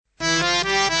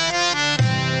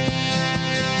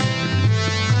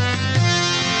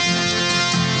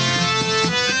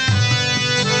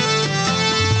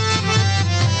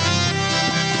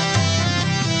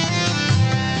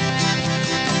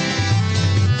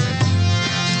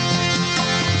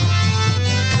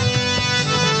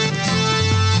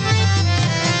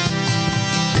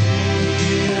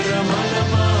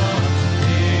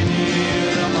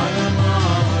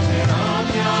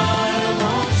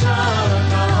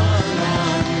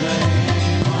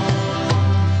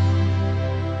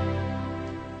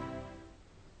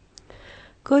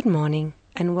Good morning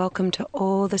and welcome to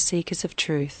all the seekers of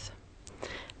truth.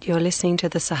 You're listening to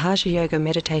the Sahaja Yoga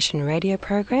Meditation radio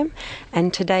program,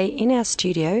 and today in our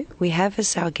studio we have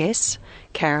as our guests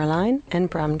Caroline and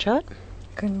Brahmjot.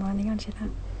 Good morning, Angela.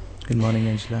 Good morning,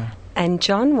 Angela. And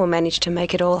John will manage to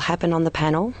make it all happen on the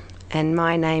panel, and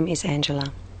my name is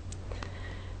Angela.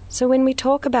 So when we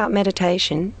talk about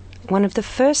meditation, one of the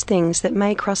first things that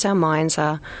may cross our minds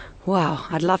are, wow,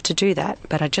 I'd love to do that,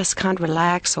 but I just can't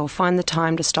relax or find the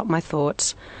time to stop my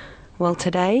thoughts. Well,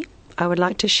 today I would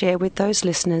like to share with those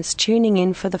listeners tuning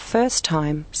in for the first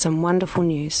time some wonderful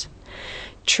news.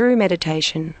 True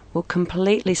meditation will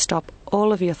completely stop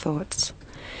all of your thoughts.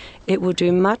 It will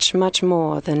do much, much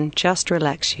more than just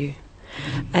relax you,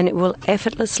 and it will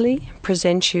effortlessly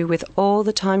present you with all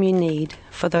the time you need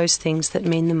for those things that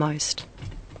mean the most.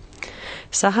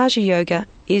 Sahaja Yoga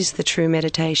is the true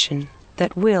meditation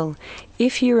that will,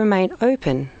 if you remain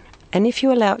open and if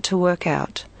you allow it to work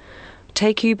out,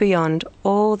 take you beyond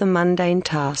all the mundane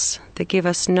tasks that give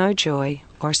us no joy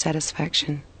or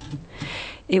satisfaction.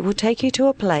 It will take you to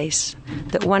a place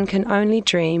that one can only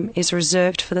dream is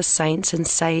reserved for the saints and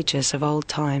sages of old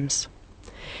times.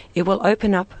 It will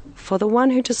open up for the one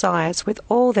who desires with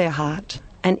all their heart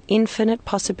an infinite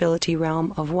possibility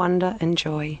realm of wonder and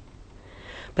joy.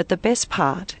 But the best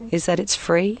part is that it's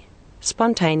free,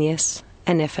 spontaneous,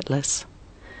 and effortless.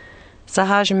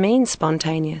 Sahaja means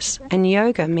spontaneous, and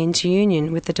yoga means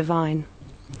union with the divine.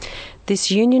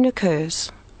 This union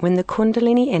occurs when the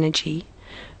Kundalini energy,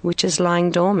 which is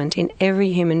lying dormant in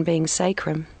every human being's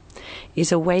sacrum,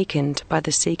 is awakened by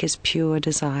the seeker's pure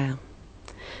desire.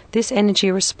 This energy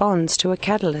responds to a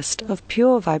catalyst of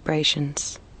pure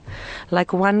vibrations,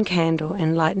 like one candle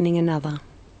enlightening another.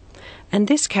 And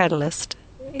this catalyst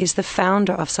is the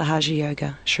founder of Sahaja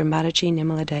Yoga, Sri Mataji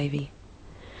Nirmala Devi.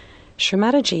 Sri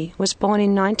Mataji was born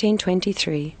in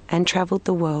 1923 and travelled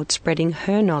the world spreading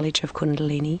her knowledge of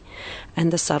Kundalini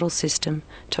and the subtle system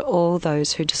to all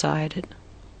those who desired it.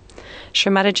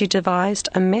 Sri Mataji devised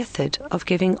a method of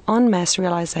giving en masse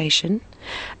realization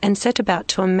and set about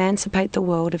to emancipate the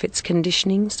world of its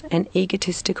conditionings and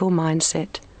egotistical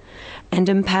mindset, and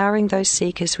empowering those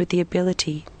seekers with the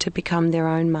ability to become their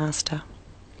own master.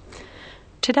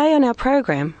 Today on our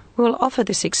program, we will offer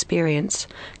this experience,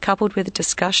 coupled with a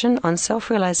discussion on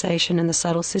self-realization and the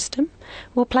subtle system.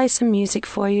 We'll play some music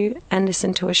for you and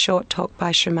listen to a short talk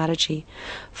by Sri Mataji,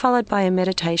 followed by a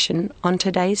meditation on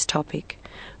today's topic,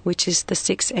 which is the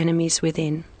 6 enemies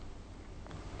within.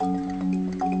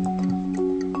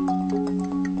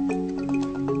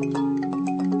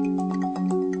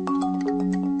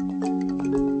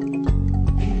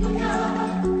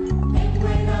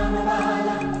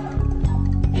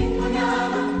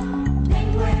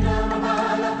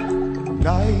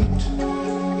 Night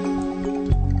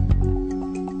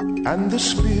and the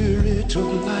spirit of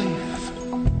life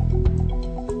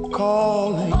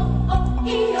calling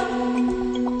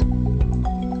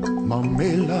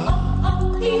Mamela,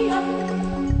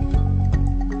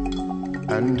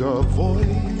 and a voice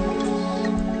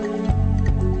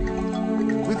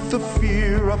with the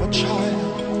fear of a child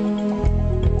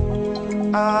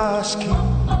asking,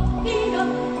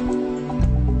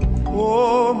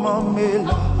 oh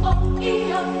Mamela,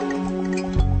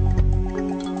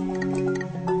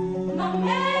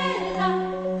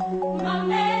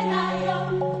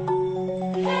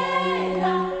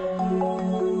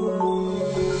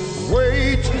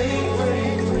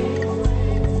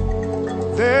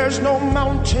 there's no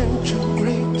mountain too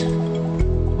great.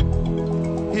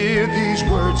 Hear these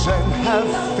words and have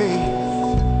faith.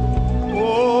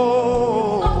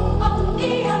 Oh,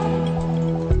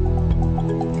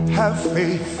 have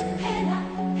faith.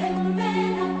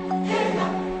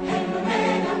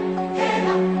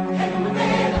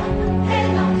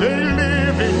 They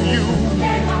live in you.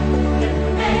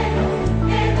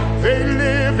 They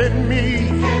live in me.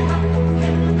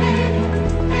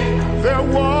 They're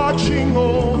watching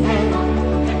over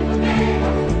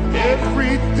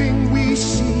everything we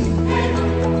see,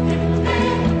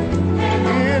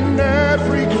 in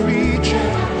every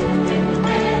creature,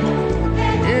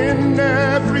 in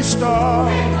every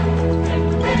star,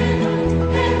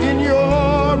 in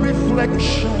your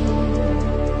reflection.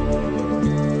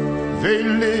 They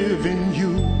live in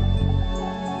you.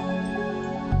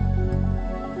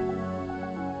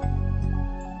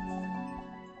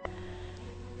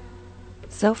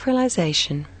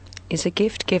 Self-realization is a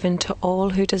gift given to all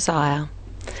who desire,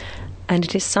 and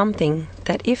it is something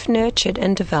that, if nurtured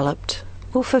and developed,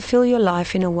 will fulfill your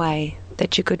life in a way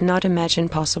that you could not imagine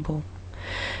possible.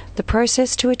 The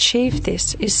process to achieve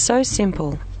this is so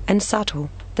simple and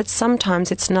subtle that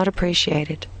sometimes it's not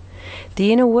appreciated.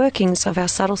 The inner workings of our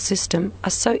subtle system are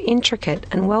so intricate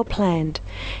and well planned.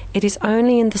 It is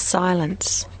only in the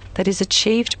silence that is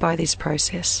achieved by this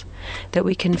process that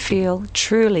we can feel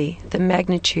truly the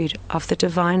magnitude of the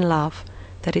divine love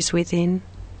that is within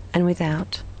and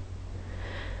without.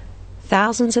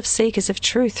 Thousands of seekers of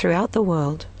truth throughout the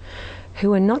world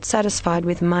who are not satisfied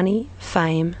with money,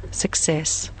 fame,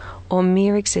 success, or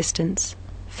mere existence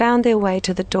found their way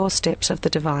to the doorsteps of the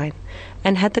divine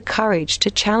and had the courage to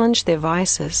challenge their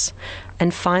vices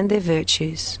and find their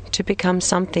virtues to become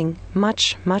something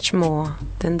much, much more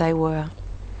than they were.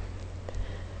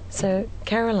 So,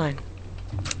 Caroline,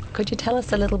 could you tell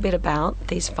us a little bit about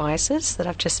these vices that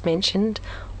I've just mentioned,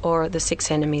 or the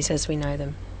 6 enemies as we know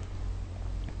them?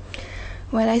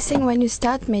 Well, I think when you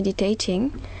start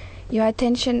meditating, your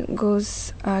attention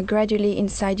goes gradually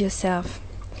inside yourself,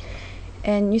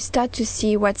 and you start to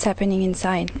see what's happening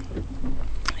inside.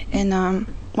 And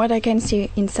what I can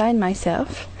see inside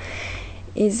myself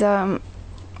is on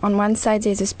one side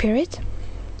there's a spirit,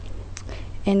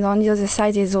 and on the other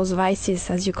side there's those vices,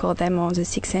 as you call them, or the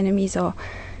 6 enemies, or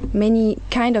many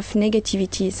kind of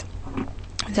negativities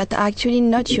that are actually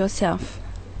not yourself.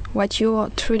 What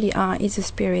you truly are is a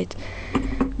spirit.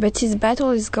 But this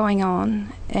battle is going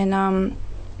on, and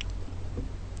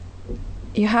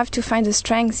you have to find the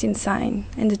strength inside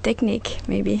and the technique,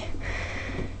 maybe,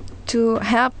 to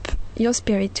help your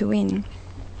spirit to win.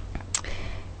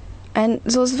 And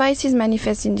those vices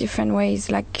manifest in different ways,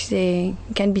 like they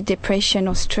can be depression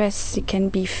or stress, it can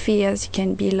be fears, it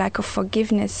can be lack of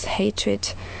forgiveness,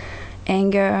 hatred,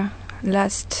 anger,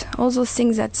 lust, all those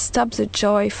things that stop the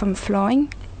joy from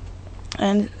flowing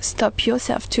and stop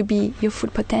yourself to be your full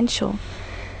potential.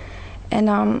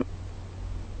 And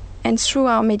through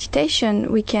our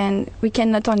meditation, we can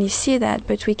not only see that,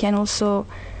 but we can also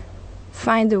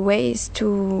find the ways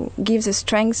to give the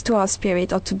strength to our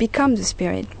spirit, or to become the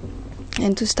spirit,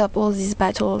 and to stop all this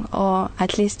battle, or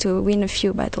at least to win a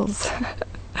few battles.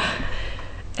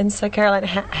 And so, Caroline,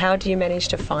 how do you manage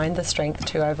to find the strength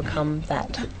to overcome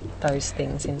those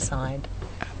things inside?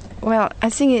 Well, I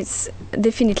think it's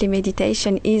definitely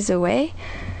meditation is a way,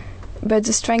 but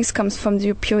the strength comes from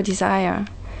the pure desire.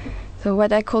 So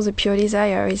what I call the pure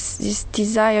desire is this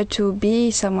desire to be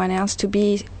someone else, to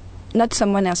be not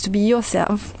someone else, to be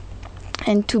yourself,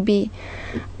 and to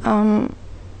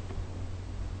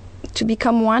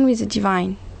become one with the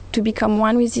divine, to become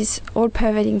one with this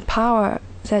all-pervading power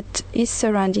that is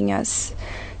surrounding us,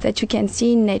 that you can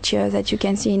see in nature, that you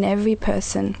can see in every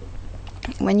person.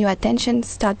 When your attention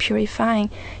starts purifying,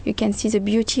 you can see the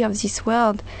beauty of this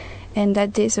world, and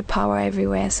that there's a power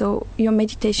everywhere. So your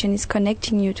meditation is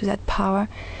connecting you to that power,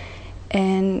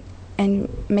 and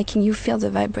making you feel the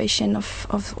vibration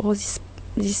of all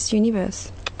this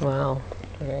universe. Wow,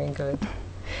 very good.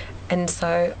 And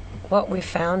so what we've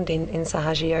found in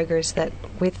Sahaja Yoga is that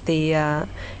with the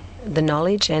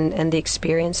knowledge and the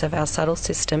experience of our subtle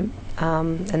system,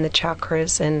 and the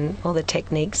chakras and all the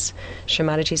techniques Shri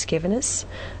given us,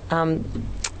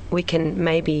 we can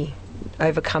maybe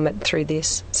overcome it through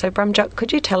this. So Brahmjot,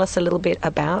 could you tell us a little bit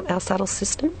about our subtle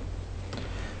system?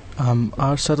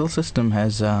 Our subtle system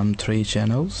has 3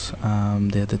 channels.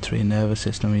 They're the 3 nervous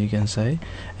system, you can say.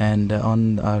 And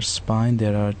on our spine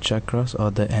there are chakras, or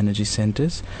the energy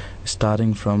centers,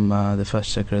 starting from the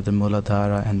first chakra, the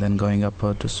Muladhara, and then going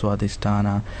upward to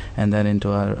Swadhisthana, and then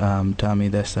into our tummy,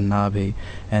 that's the Nabhi,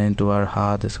 and into our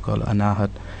heart is called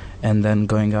Anahat, and then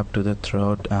going up to the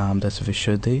throat, that's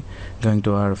Vishuddhi, going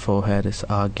to our forehead is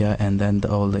Agya, and then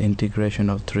all the integration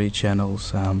of 3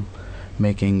 channels,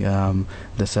 making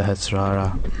the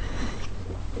Sahasrara.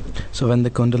 So when the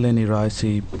Kundalini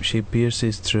rises, she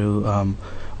pierces through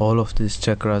all of these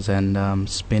chakras and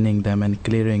spinning them and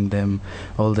clearing them,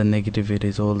 all the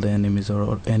negativities, all the enemies,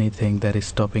 or anything that is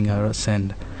stopping our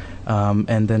ascent,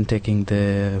 and then taking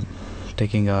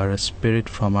our spirit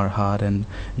from our heart and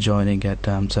joining at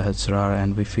Sahasrara,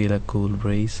 and we feel a cool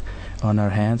breeze on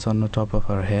our hands, on the top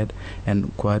of our head,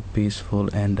 and quite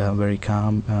peaceful and very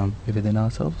calm within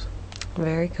ourselves.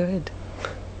 Very good.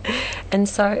 And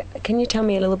so, can you tell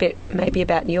me a little bit maybe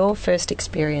about your first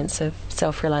experience of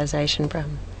self-realization,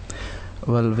 Brahm?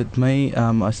 Well, with me,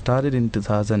 I started in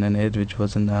 2008, which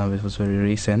was very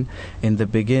recent. In the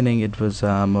beginning, it was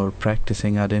more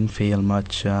practicing. I didn't feel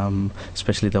much,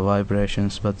 especially the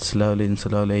vibrations. But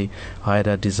slowly, I had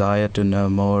a desire to know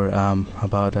more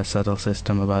about a subtle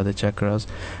system, about the chakras.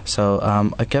 So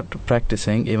I kept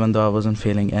practicing, even though I wasn't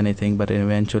feeling anything. But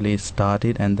eventually, it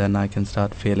started, and then I can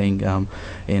start feeling.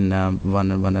 In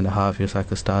 1.5 years, I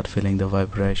could start feeling the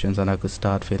vibrations, and I could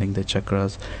start feeling the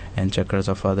chakras and chakras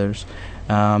of others.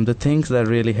 The things that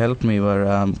really helped me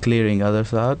were clearing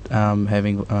others out,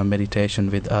 having meditation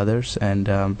with others,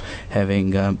 and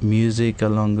having music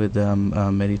along with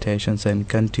meditations, and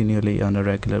continually on a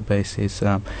regular basis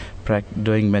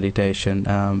doing meditation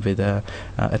with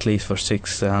at least for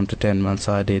 6 to 10 months.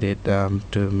 I did it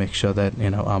to make sure that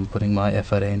I'm putting my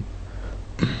effort in.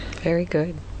 Very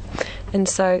good. And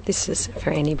so this is for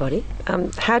anybody.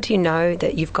 How do you know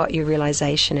that you've got your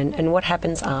realization, and what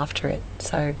happens after it?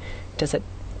 So does it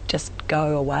just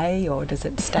go away, or does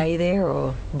it stay there,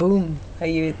 or boom, are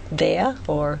you there,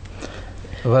 or...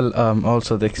 Well,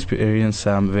 also the experience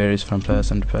varies from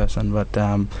person to person, but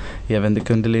when the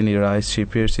Kundalini rises, she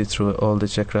pierces through all the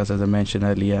chakras, as I mentioned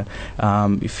earlier.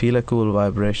 You feel a cool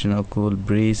vibration or cool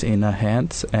breeze in our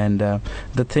hands, and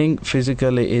the thing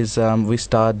physically is we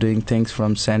start doing things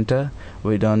from center.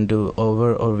 We don't do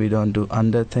over or we don't do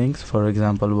under things. For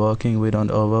example, working, we don't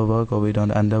overwork or we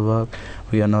don't underwork.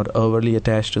 We are not overly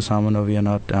attached to someone, or we are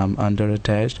not under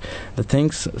attached. The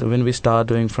things, when we start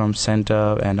doing from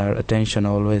center and our attention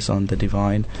always on the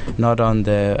divine, not on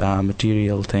the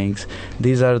material things,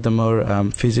 these are the more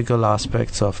physical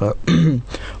aspects of our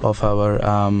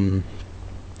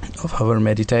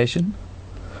meditation.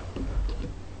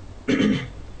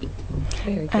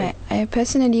 I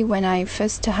personally, when I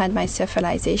first had my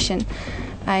self-realization,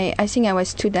 I think I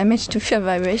was too damaged to feel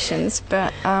vibrations,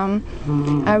 but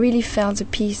I really felt the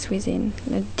peace within,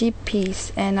 a deep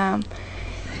peace. And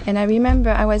I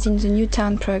remember I was in the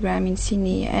Newtown program in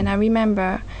Sydney, and I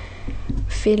remember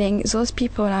feeling those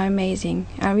people are amazing.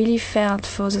 I really felt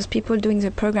for those people doing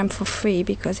the program for free,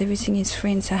 because everything is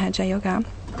free in Sahaja Yoga.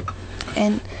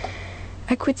 And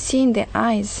I could see in their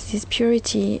eyes this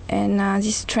purity and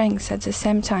this strength at the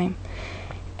same time.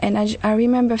 And I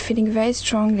remember feeling very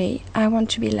strongly, I want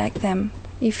to be like them.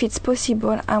 If it's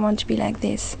possible, I want to be like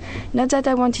this. Not that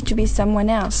I wanted to be someone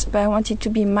else, but I wanted to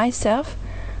be myself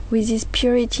with this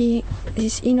purity,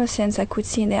 this innocence I could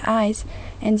see in their eyes,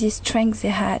 and this strength they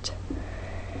had.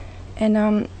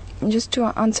 And just to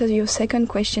answer your second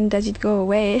question, does it go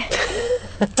away?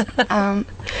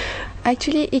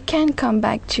 Actually, it can come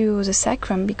back to the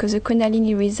sacrum, because the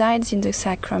Kundalini resides in the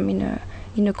sacrum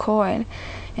in a coil,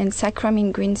 and sacrum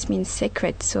in Greek means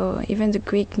sacred. So even the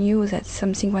Greek knew that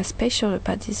something was special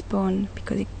about this bone,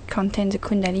 because it contains the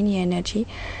Kundalini energy.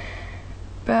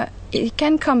 But it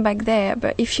can come back there.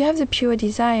 But if you have the pure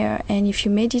desire, and if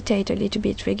you meditate a little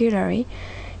bit regularly,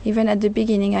 even at the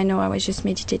beginning, I know I was just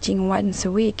meditating once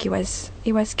a week. It was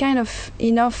kind of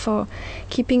enough for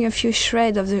keeping a few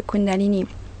shreds of the Kundalini.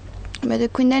 But the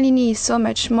Kundalini is so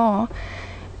much more.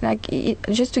 Like,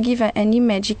 just to give an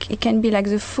image, it can be like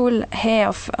the full hair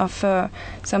of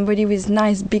somebody with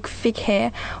nice big thick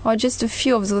hair, or just a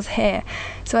few of those hair.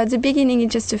 So at the beginning,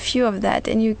 it's just a few of that,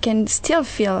 and you can still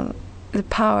feel the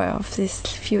power of this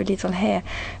few little hair.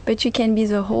 But you can be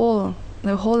the whole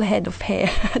head of hair.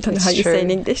 I don't know how you say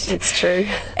in English. It's true.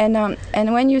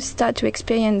 And when you start to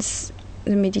experience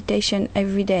the meditation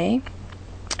every day,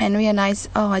 and realize,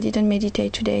 I didn't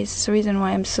meditate today, it's the reason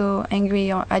why I'm so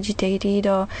angry or agitated,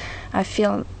 or I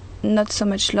feel not so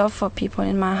much love for people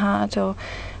in my heart, or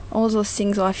all those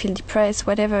things, or I feel depressed,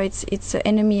 whatever, it's the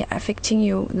enemy affecting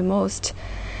you the most.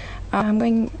 I'm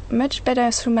going much better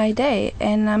through my day,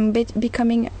 and I'm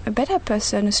becoming a better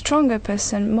person, a stronger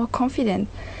person, more confident.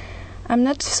 I'm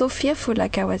not so fearful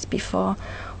like I was before.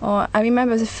 Or I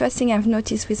remember the first thing I've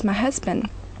noticed with my husband,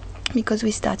 because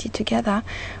we started together,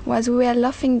 was we were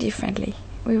laughing differently.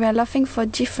 We were laughing for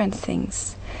different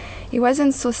things. It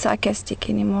wasn't so sarcastic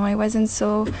anymore. It wasn't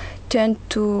so turned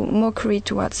to mockery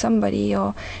towards somebody,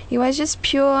 or it was just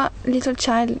pure little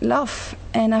child laugh.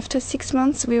 And after 6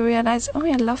 months, we realized,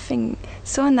 we are laughing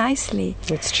so nicely.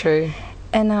 It's true.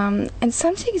 And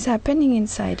something is happening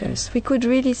inside us. We could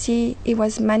really see it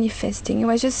was manifesting. It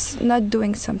was just not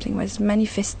doing something. It was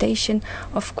manifestation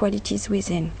of qualities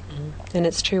within. And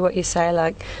it's true what you say,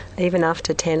 like, even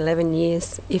after 10, 11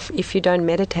 years, if you don't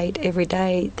meditate every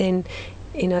day, then,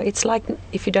 it's like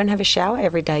if you don't have a shower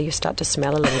every day, you start to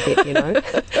smell a little bit,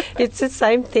 It's the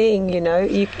same thing, you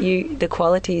the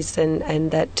qualities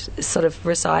and that sort of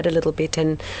reside a little bit,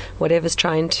 and whatever's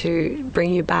trying to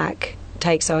bring you back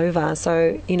takes over.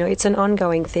 So, it's an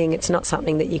ongoing thing. It's not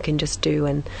something that you can just do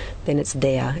and then it's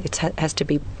there. It has to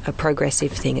be a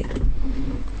progressive thing.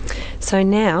 So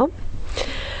now,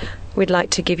 we'd like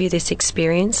to give you this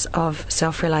experience of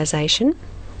self-realization.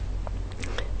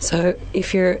 So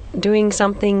if you're doing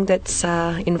something that's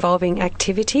involving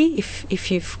activity, if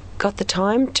you've got the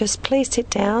time, just please sit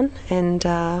down and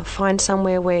find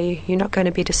somewhere where you're not going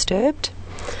to be disturbed.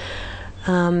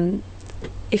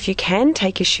 If you can,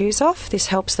 take your shoes off. This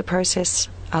helps the process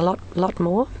a lot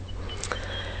more.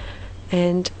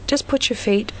 And just put your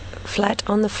feet flat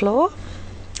on the floor.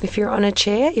 If you're on a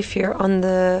chair, if you're on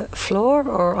the floor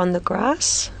or on the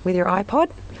grass with your iPod,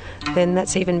 then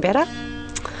that's even better.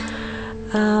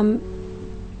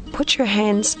 Put your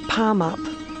hands palm up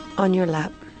on your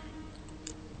lap.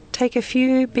 Take a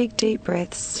few big deep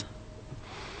breaths.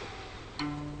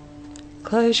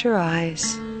 Close your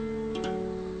eyes.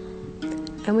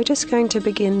 And we're just going to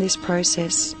begin this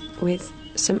process with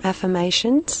some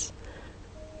affirmations,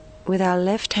 with our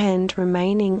left hand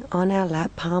remaining on our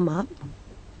lap, palm up,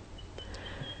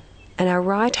 and our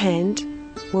right hand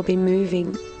will be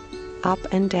moving up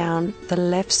and down the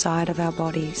left side of our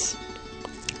bodies.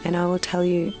 And I will tell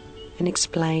you and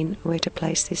explain where to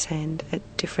place this hand at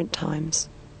different times.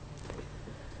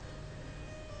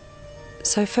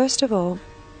 So first of all,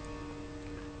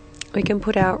 we can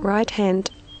put our right hand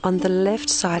on the left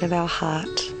side of our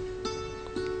heart.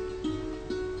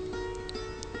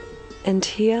 And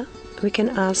here we can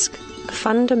ask a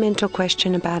fundamental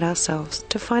question about ourselves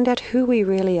to find out who we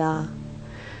really are.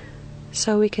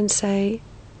 So we can say,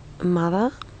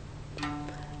 Mother,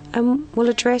 and we'll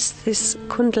address this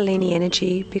Kundalini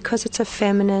energy because it's a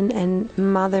feminine and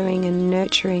mothering and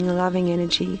nurturing, loving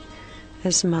energy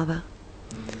as Mother.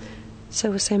 So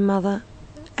we'll say, Mother,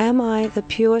 am I the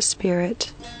pure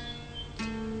spirit?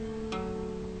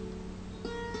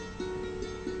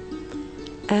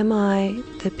 Am I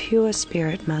the pure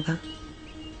spirit, Mother?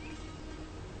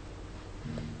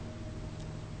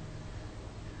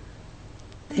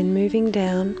 Then moving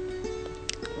down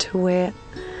to where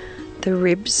the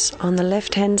ribs on the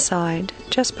left-hand side,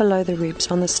 just below the ribs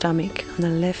on the stomach, on the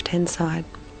left-hand side.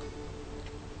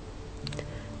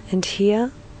 And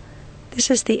here, this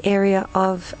is the area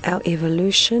of our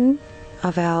evolution,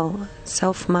 of our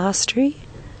self-mastery.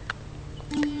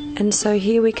 And so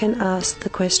here we can ask the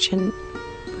question,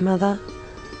 Mother,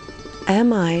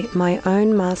 am I my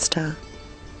own master?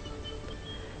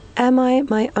 Am I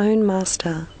my own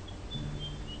master?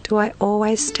 Do I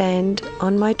always stand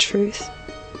on my truth?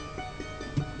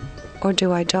 Or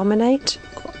do I dominate?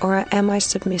 Or am I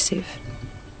submissive?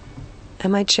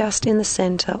 Am I just in the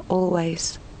center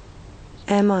always?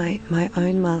 Am I my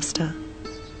own master?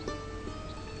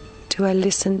 Do I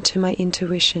listen to my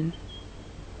intuition?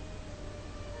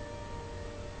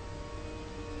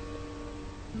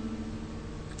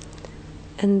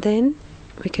 And then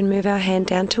we can move our hand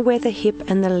down to where the hip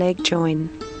and the leg join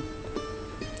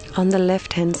on the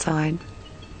left-hand side.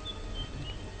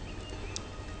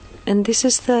 And this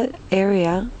is the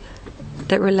area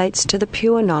that relates to the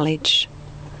pure knowledge.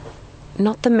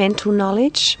 Not the mental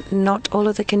knowledge, not all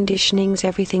of the conditionings,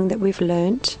 everything that we've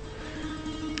learnt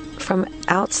from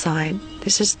outside.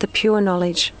 This is the pure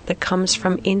knowledge that comes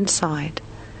from inside,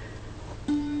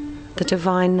 the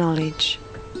divine knowledge.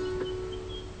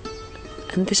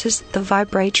 And this is the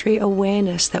vibratory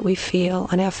awareness that we feel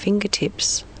on our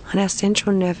fingertips, on our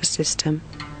central nervous system,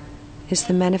 is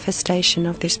the manifestation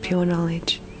of this pure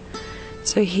knowledge.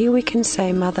 So here we can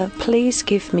say, Mother, please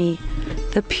give me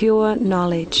the pure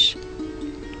knowledge,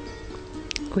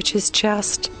 which is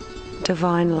just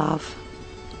divine love.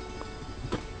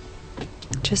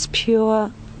 Just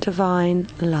pure divine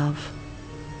love.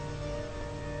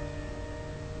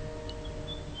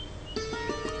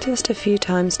 Just a few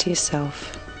times to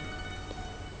yourself.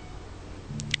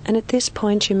 And at this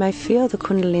point you may feel the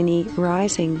Kundalini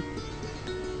rising.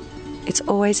 It's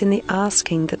always in the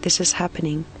asking that this is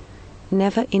happening.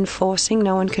 Never in forcing.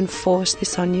 No one can force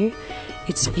this on you.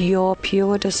 It's your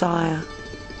pure desire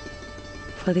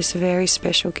for this very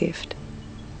special gift.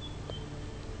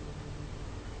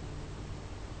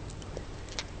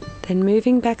 Then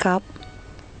moving back up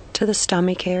to the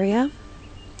stomach area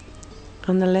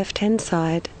on the left-hand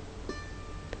side.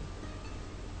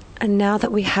 And now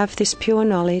that we have this pure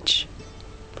knowledge,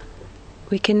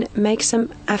 we can make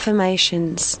some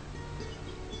affirmations.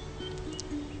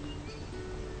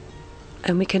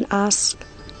 And we can ask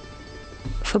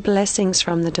for blessings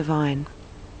from the divine.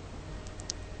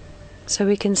 So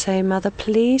we can say, Mother,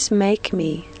 please make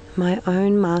me my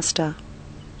own master.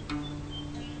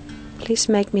 Please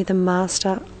make me the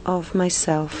master of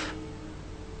myself.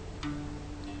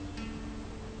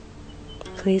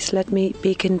 Please let me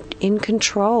be in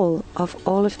control of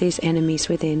all of these enemies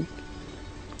within.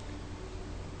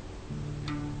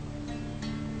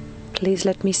 Please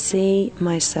let me see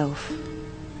myself.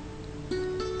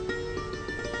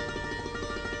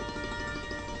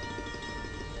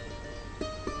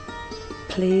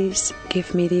 Please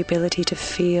give me the ability to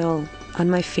feel on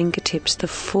my fingertips the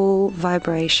full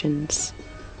vibrations,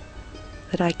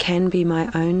 that I can be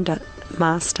my own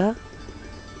master.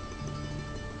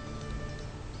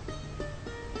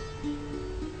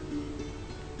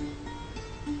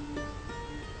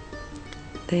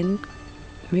 Then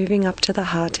moving up to the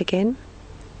heart again.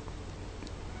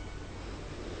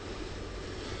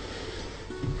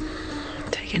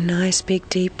 Take a nice big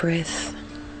deep breath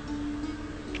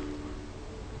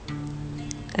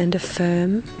and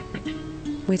affirm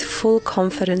with full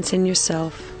confidence in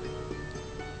yourself,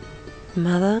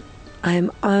 Mother, I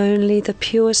am only the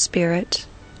pure spirit.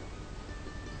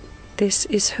 This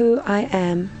is who I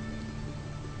am.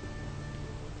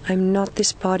 I'm not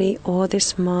this body or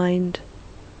this mind,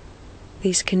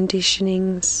 these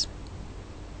conditionings.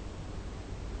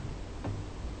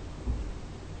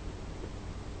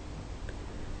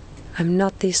 I'm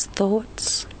not these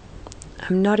thoughts.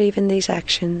 I'm not even these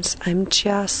actions. I'm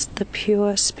just the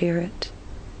pure spirit.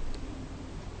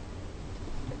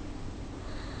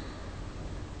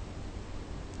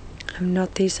 I'm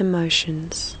not these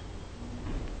emotions.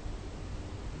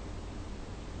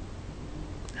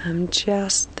 I'm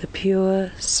just the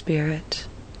pure spirit.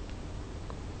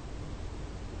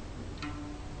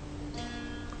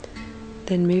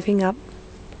 Then moving up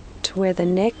to where the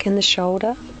neck and the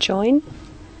shoulder join.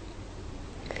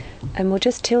 And we'll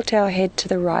just tilt our head to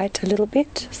the right a little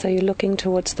bit, so you're looking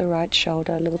towards the right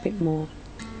shoulder a little bit more.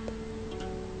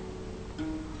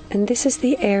 And this is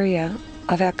the area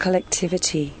of our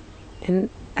collectivity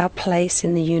and our place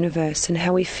in the universe and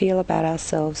how we feel about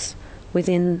ourselves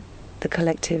within the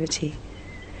collectivity.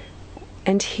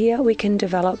 And here we can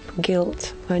develop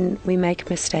guilt when we make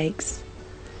mistakes.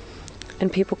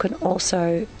 And people can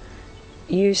also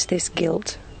use this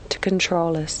guilt to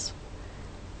control us.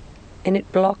 And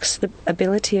it blocks the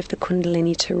ability of the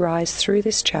Kundalini to rise through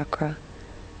this chakra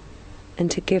and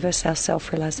to give us our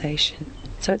self-realization.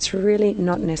 So it's really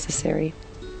not necessary.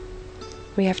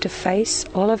 We have to face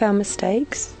all of our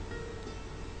mistakes,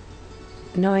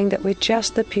 knowing that we're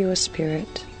just the pure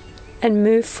spirit, and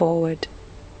move forward.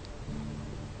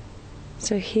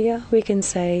 So here we can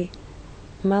say,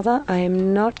 Mother, I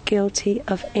am not guilty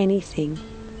of anything.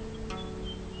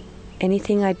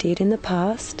 Anything I did in the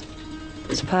past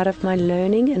is part of my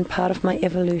learning and part of my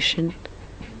evolution.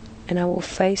 And I will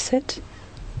face it,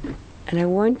 and I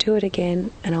won't do it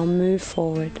again, and I'll move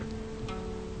forward.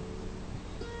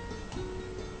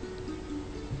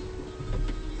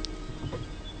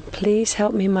 Please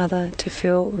help me, Mother, to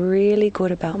feel really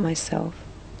good about myself,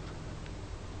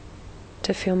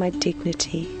 to feel my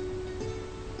dignity.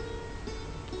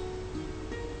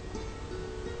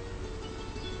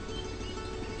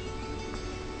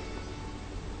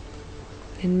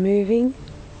 And moving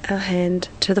our hand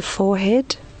to the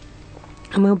forehead,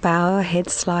 and we'll bow our head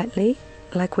slightly,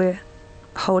 like we're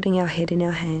holding our head in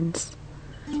our hands.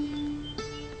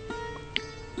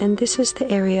 And this is the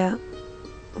area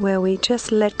where we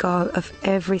just let go of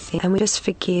everything and we just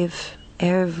forgive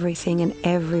everything and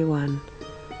everyone.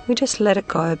 We just let it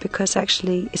go because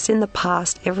actually it's in the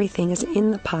past. Everything is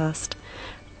in the past,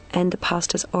 and the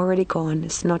past is already gone.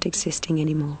 It's not existing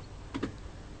anymore.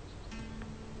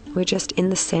 We're just in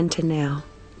the center now.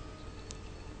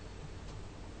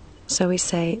 So we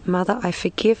say, Mother, I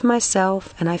forgive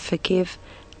myself and I forgive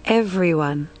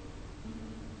everyone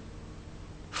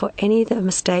for any of the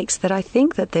mistakes that I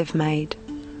think that they've made,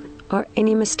 or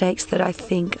any mistakes that I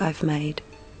think I've made.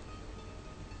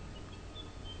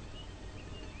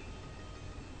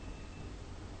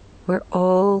 We're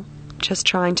all just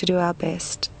trying to do our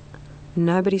best.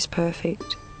 Nobody's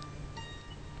perfect.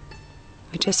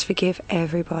 We just forgive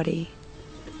everybody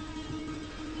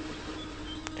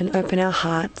and open our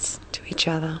hearts to each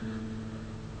other.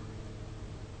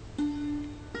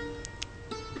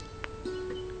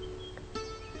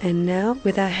 And now,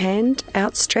 with our hand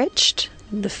outstretched,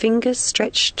 the fingers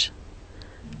stretched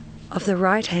of the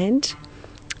right hand,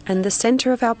 and the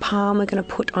center of our palm we're going to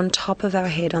put on top of our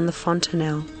head on the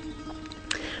fontanelle.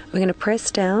 We're going to press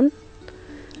down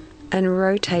and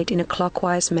rotate in a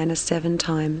clockwise manner 7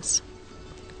 times.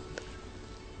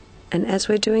 And as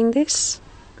we're doing this,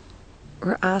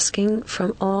 we're asking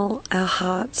from all our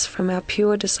hearts, from our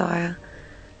pure desire,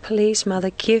 please, Mother,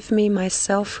 give me my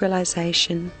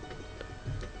self-realization.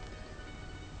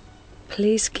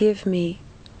 Please give me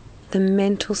the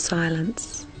mental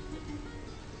silence.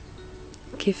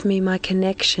 Give me my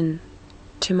connection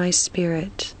to my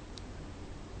spirit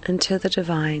and to the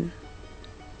divine.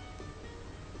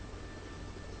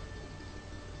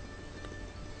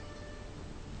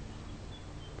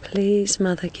 Please,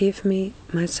 Mother, give me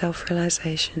my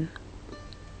self-realization.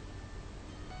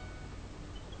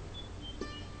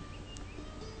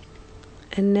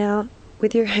 And now,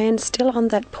 with your hand still on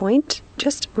that point,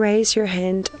 just raise your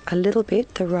hand a little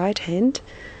bit, the right hand,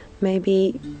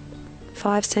 maybe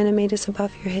 5 centimeters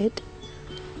above your head.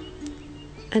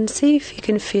 And see if you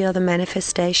can feel the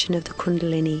manifestation of the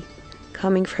Kundalini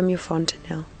coming from your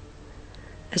fontanelle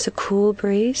as a cool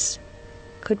breeze.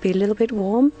 Could be a little bit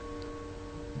warm.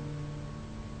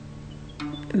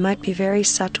 It might be very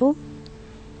subtle.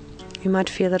 You might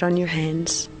feel it on your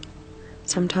hands,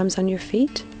 sometimes on your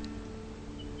feet.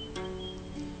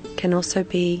 It can also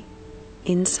be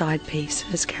inside peace,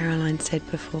 as Caroline said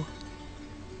before.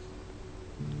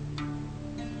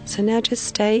 So now just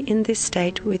stay in this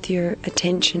state with your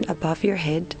attention above your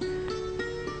head.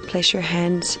 Place your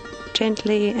hands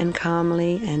gently and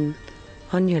calmly and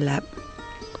on your lap,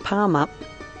 palm up,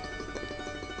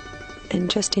 and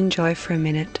just enjoy for a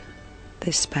minute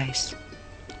this space.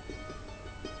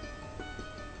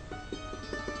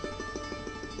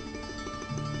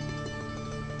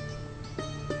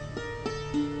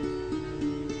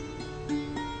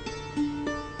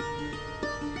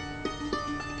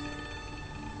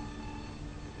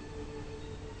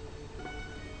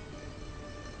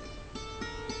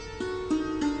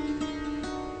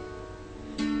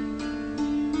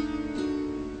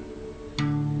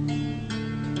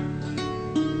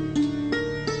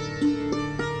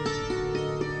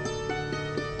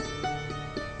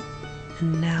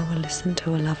 And now we'll listen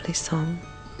to a lovely song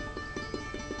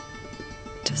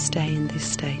to stay in this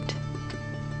state.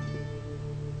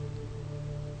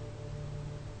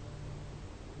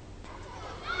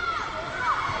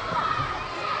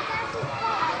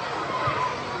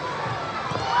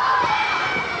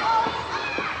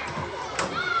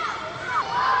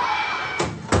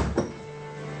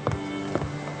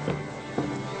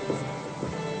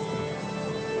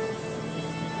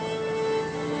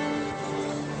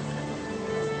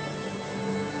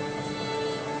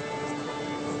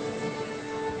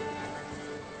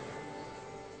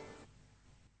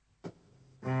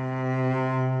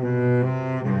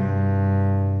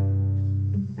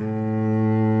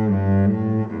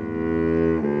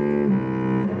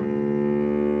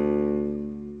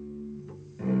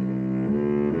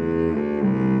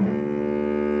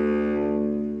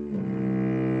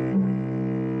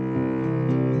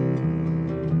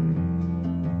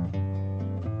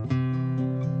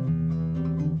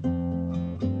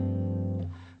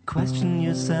 Question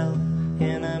yourself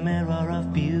in a mirror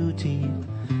of beauty.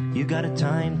 You got a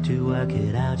time to work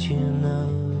it out, you know.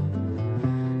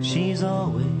 She's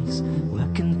always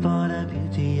working for the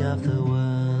beauty of the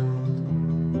world.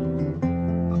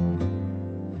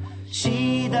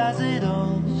 She does it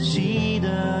all, she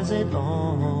does it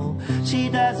all, she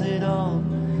does it all,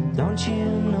 don't you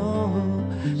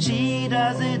know? She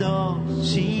does it all,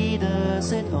 she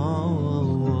does it all.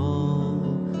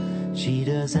 She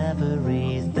does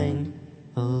everything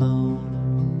alone.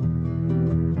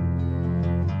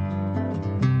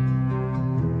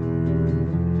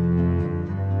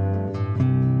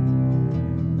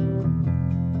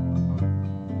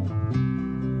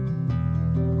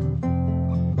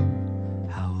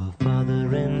 Our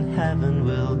Father in heaven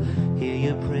will hear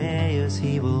your prayers.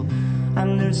 He will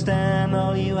understand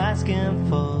all you ask him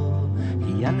for.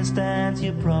 He understands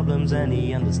your problems and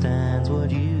he understands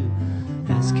what you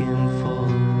ask him for,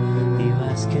 you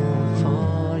ask him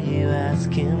for, you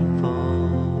ask him for.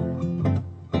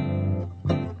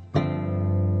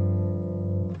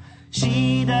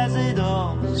 She does it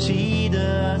all, she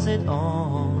does it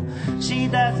all, she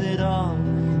does it all,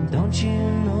 don't you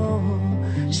know?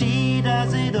 She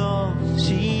does it all,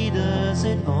 she does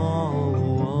it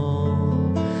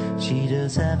all, she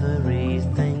does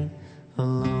everything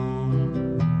alone.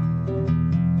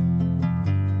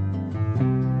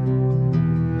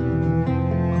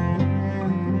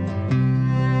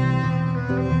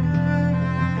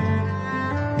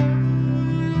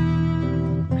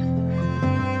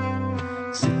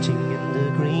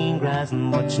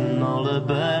 And watching all the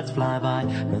birds fly by,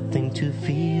 nothing to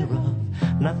fear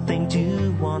of, nothing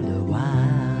to wonder why.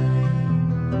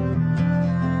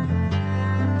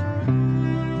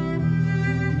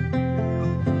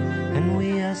 And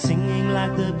we are singing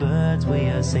like the birds, we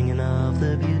are singing of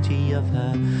the beauty of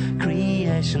her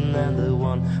creation and the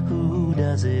one who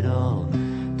does it all.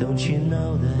 Don't you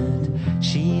know that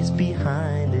she's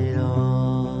behind it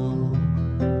all?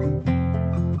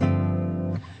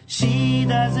 She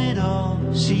does it all,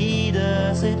 she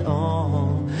does it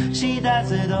all, she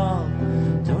does it all,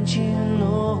 don't you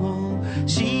know?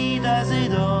 She does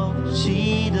it all,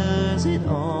 she does it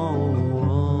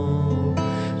all,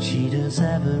 she does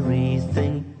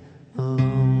everything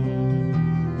alone.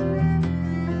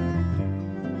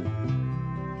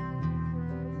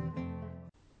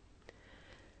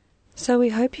 So we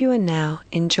hope you are now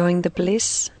enjoying the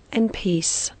bliss and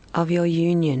peace of your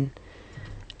union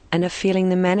and are feeling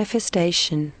the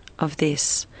manifestation of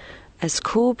this as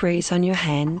cool breeze on your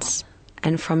hands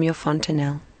and from your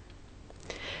fontanelle.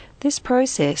 This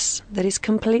process that is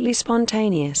completely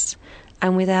spontaneous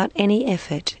and without any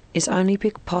effort is only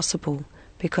possible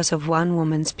because of one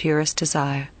woman's purest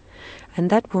desire, and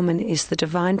that woman is the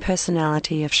divine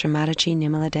personality of Srimataji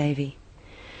Nirmala Devi.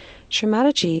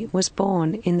 Srimataji was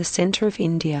born in the centre of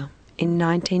India in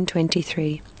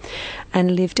 1923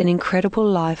 and lived an incredible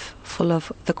life full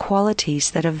of the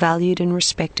qualities that are valued and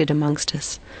respected amongst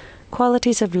us,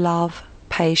 qualities of love,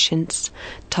 patience,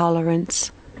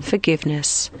 tolerance,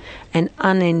 forgiveness, and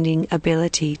unending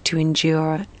ability to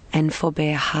endure and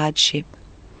forbear hardship.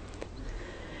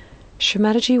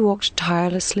 Srimataji walked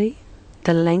tirelessly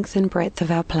the length and breadth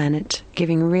of our planet,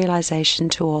 giving realization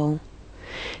to all.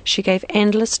 She gave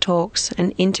endless talks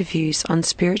and interviews on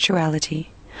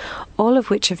spirituality, all of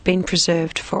which have been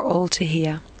preserved for all to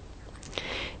hear.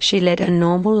 She led a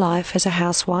normal life as a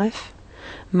housewife,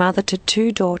 mother to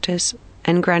 2 daughters,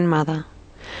 and grandmother,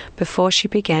 before she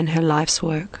began her life's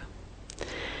work.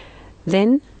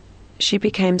 Then she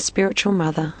became spiritual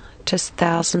mother to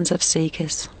thousands of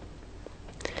seekers.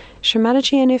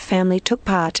 Srimataji and her family took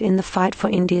part in the fight for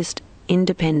India's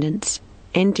independence,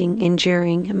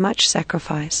 enduring much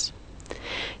sacrifice.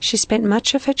 She spent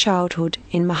much of her childhood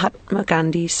in Mahatma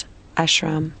Gandhi's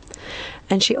ashram,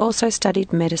 and she also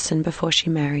studied medicine before she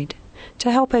married,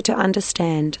 to help her to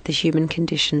understand the human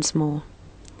conditions more.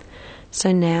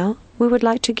 So now we would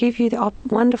like to give you the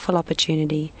wonderful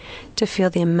opportunity to feel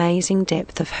the amazing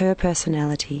depth of her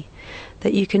personality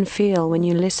that you can feel when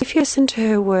you listen. If you listen to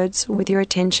her words with your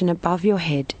attention above your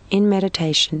head in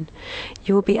meditation,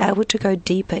 you will be able to go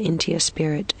deeper into your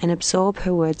spirit and absorb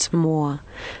her words more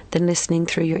than listening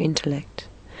through your intellect.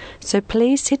 So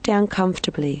please sit down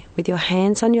comfortably with your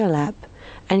hands on your lap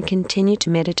and continue to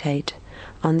meditate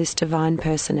on this divine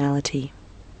personality.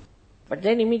 But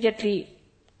then immediately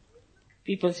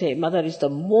people say, Mother, is the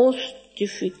most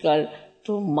difficult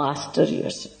to master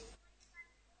yourself.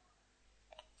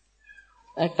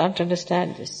 I can't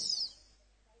understand this.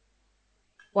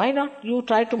 Why not you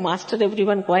try to master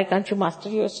everyone? Why can't you master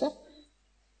yourself?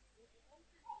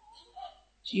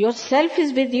 Yourself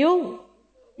is with you.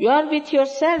 You are with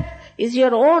yourself. Is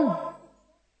your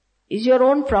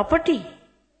own property.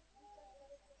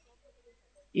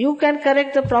 You can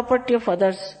correct the property of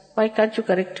others. Why can't you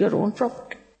correct your own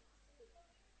property?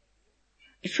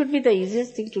 It should be the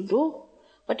easiest thing to do.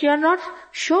 But you are not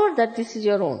sure that this is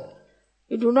your own.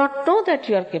 You do not know that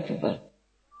you are capable.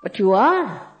 But you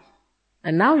are.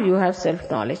 And now you have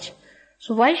self-knowledge.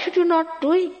 So why should you not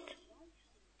do it?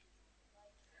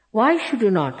 Why should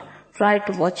you not try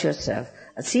to watch yourself,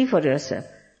 see for yourself,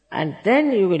 and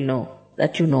then you will know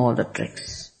that you know all the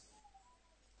tricks.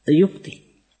 The yukti.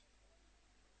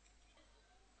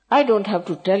 I don't have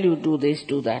to tell you do this,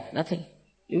 do that, nothing.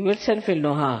 You yourself will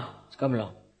know, come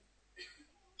along.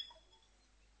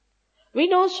 We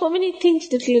know so many things,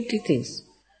 little things,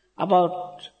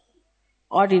 about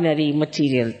ordinary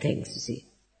material things, you see.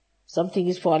 Something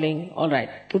is falling, all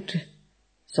right, put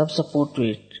some support to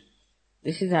it.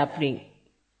 This is happening,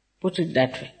 put it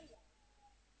that way.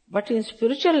 But in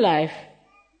spiritual life,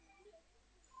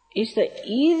 it's the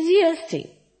easiest thing,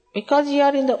 because you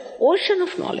are in the ocean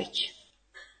of knowledge.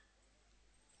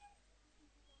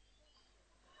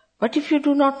 But if you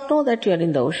do not know that you are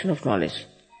in the ocean of knowledge,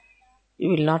 you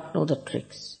will not know the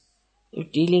tricks. You're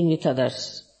dealing with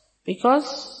others.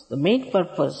 Because the main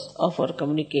purpose of our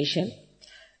communication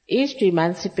is to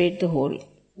emancipate the whole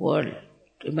world,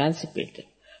 to emancipate them,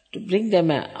 to bring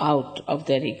them out of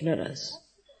their ignorance.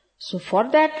 So for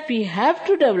that we have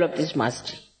to develop this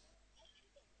mastery.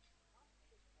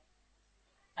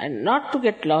 And not to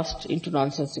get lost into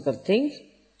nonsensical things,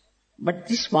 but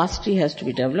this mastery has to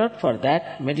be developed. For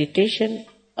that, meditation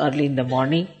early in the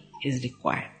morning is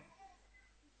required.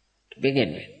 To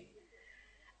begin with.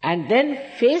 And then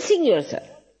facing yourself.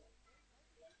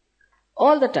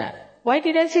 All the time. Why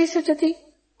did I say such a thing?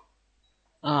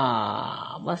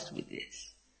 Must be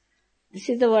this. This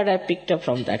is the word I picked up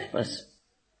from that person.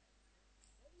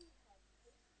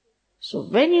 So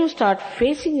when you start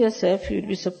facing yourself, you will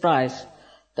be surprised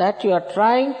that you are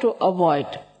trying to avoid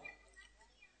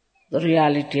the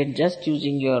reality and just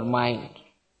using your mind.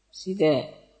 See there,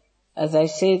 as I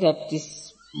say that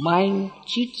this mind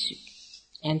cheats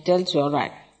you and tells you, all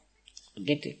right,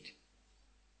 get it.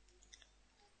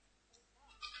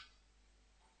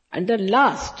 And the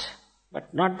last,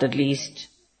 but not the least,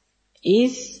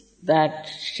 is that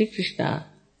Sri Krishna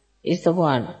is the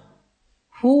one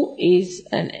who is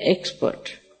an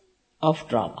expert of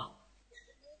drama.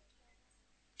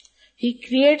 He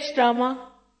creates drama,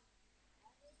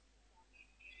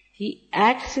 he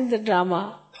acts in the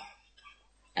drama,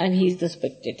 and he is the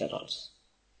spectator also.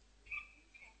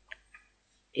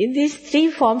 In these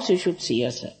three forms you should see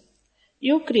yourself.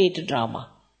 You create a drama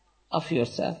of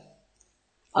yourself.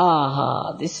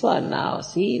 Aha, this one now,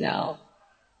 see now,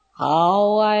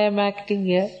 how I am acting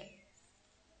here.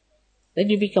 Then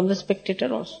you become the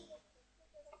spectator also.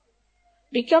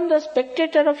 Become the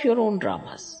spectator of your own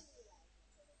dramas.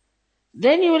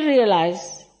 Then you will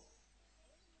realize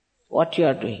what you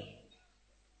are doing,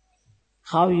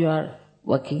 how you are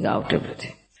working out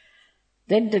everything.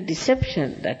 Then the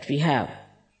deception that we have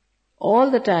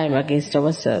all the time against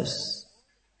ourselves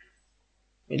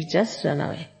will just run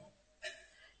away.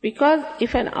 Because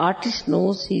if an artist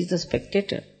knows he is the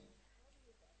spectator,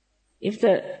 if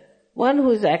the one who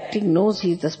is acting knows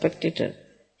he is the spectator,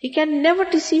 he can never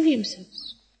deceive himself.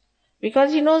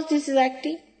 Because he knows this is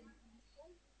acting.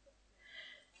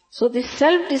 So this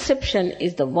self-deception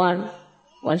is the one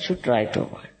should try to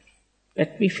avoid.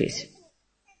 Let me face it.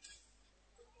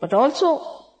 But also,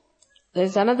 there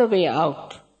is another way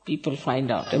out. People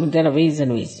find out. There are ways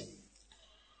and ways.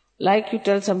 Like you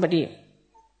tell somebody,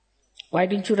 why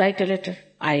didn't you write a letter?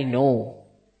 I know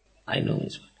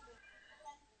is what.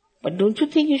 But don't you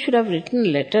think you should have written a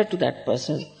letter to that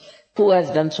person who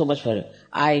has done so much for you?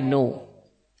 I know.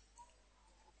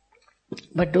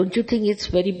 But don't you think it's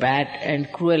very bad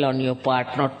and cruel on your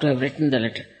part not to have written the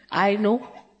letter? I know.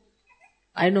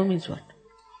 I know means what?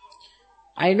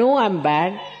 I know I'm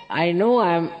bad. I know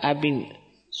I've been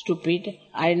stupid.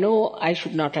 I know I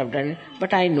should not have done it.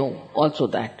 But I know also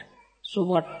that. So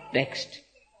what next?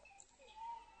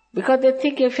 Because they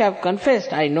think if you have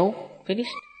confessed, I know,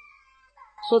 finished.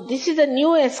 So this is a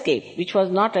new escape, which was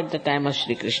not at the time of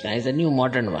Sri Krishna. It's a new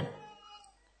modern one.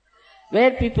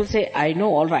 Where people say, I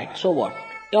know, all right, so what?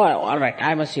 Oh, all right,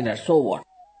 I'm a sinner, so what?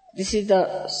 This is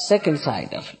the second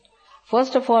side of it.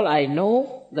 First of all, I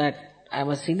know that I'm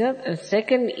a sinner, and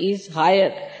second is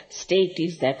higher state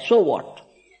is that, so what?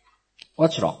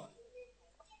 What's wrong?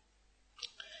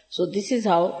 So this is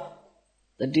how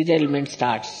the derailment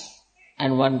starts,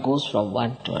 and one goes from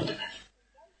one to another.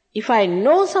 If I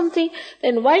know something,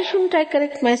 then why shouldn't I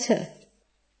correct myself?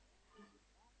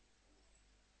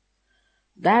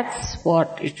 That's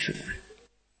what it should be.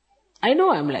 I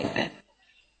know I'm like that.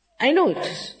 I know it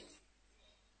is.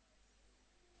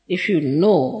 If you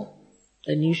know,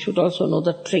 then you should also know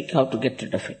the trick how to get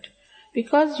rid of it.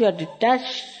 Because you are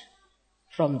detached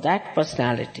from that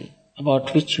personality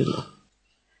about which you know.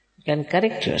 You can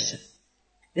correct yourself.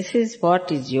 This is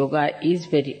what is yoga,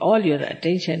 all your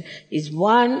attention is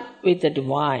one with the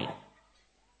divine.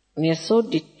 And you are so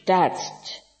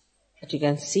detached that you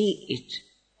can see it.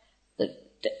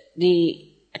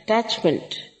 The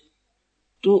attachment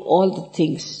to all the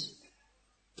things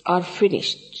are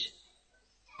finished.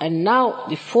 And now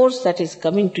the force that is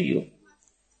coming to you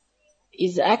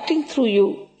is acting through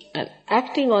you and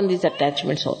acting on these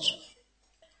attachments also.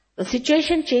 The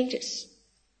situation changes.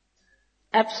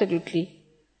 Absolutely.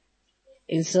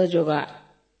 In Sahaja Yoga,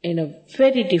 in a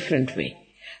very different way.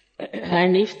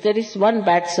 And if there is one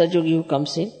bad Sahaja Yogi who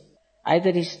comes in,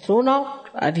 either he is thrown out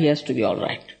or he has to be all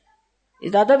right.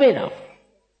 It's the other way now.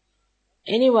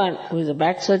 Anyone who is a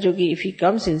bad Sahaja Yogi, if he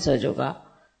comes in Sahaja Yoga,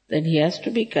 then he has to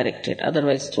be corrected,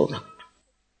 otherwise thrown out.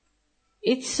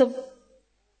 It's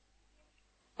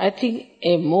I think,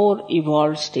 a more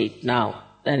evolved state now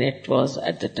than it was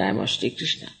at the time of Sri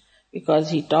Krishna.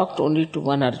 Because he talked only to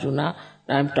one Arjuna,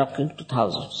 now I'm talking to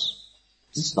thousands.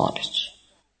 This knowledge.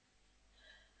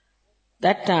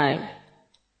 That time,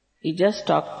 he just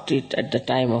talked it at the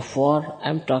time of war,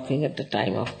 I'm talking at the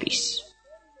time of peace.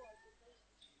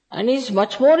 And he's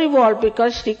much more evolved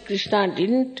because Sri Krishna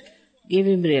didn't give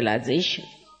him realization.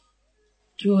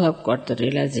 You have got the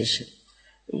realization.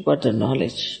 You've got the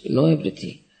knowledge. You know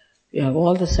everything. You have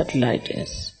all the subtle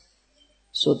ideas.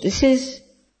 So this is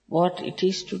what it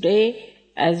is today.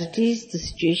 As it is, the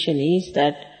situation is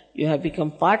that you have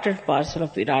become part and parcel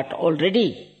of Virata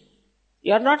already.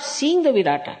 You are not seeing the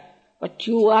Virata, but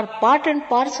you are part and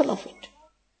parcel of it.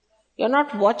 You are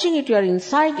not watching it, you are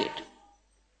inside it.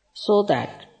 So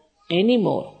that any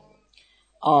more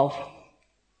of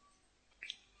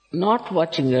not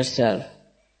watching yourself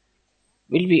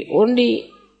will be only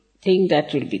thing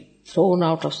that will be thrown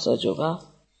out of Sahaja Yoga,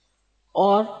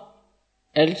 or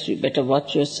else you better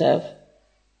watch yourself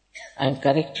and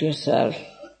correct yourself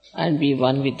and be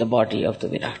one with the body of the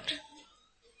Virat.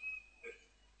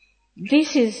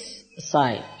 This is a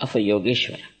sign of a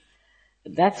Yogeshwara.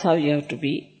 That's how you have to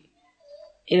be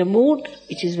in a mood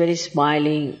which is very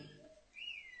smiling,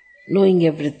 knowing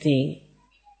everything,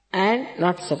 and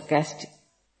not sarcastic,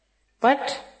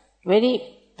 but very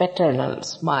paternal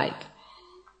smile,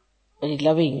 very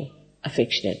loving,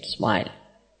 affectionate smile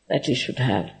that you should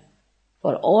have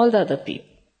for all the other people.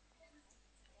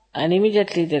 And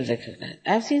immediately they'll recognize.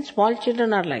 I've seen small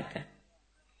children are like that.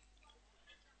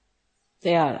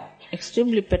 They are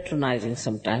extremely patronizing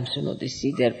sometimes, they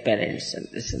see their parents and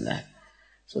this and that.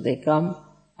 So they come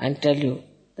and tell you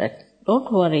that,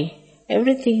 don't worry,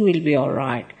 everything will be all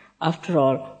right. After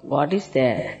all, God is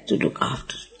there to look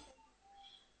after you.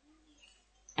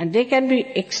 And they can be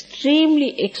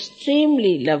extremely,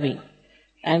 extremely loving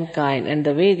and kind, and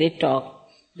the way they talk,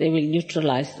 they will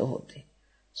neutralize the whole thing.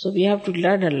 So we have to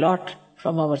learn a lot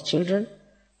from our children,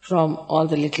 from all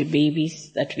the little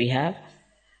babies that we have,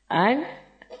 and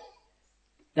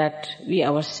that we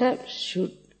ourselves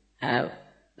should have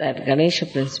that Ganesha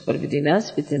principle within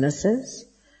us, with innocence.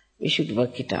 We should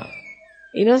work it out.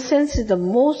 Innocence is the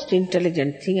most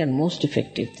intelligent thing and most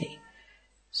effective thing.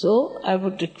 So I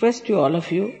would request you, all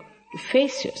of you, to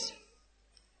face yourself.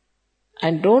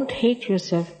 And don't hate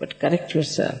yourself, but correct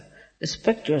yourself,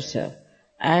 respect yourself,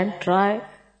 and try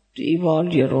to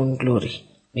evolve your own glory.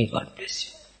 May God bless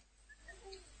you.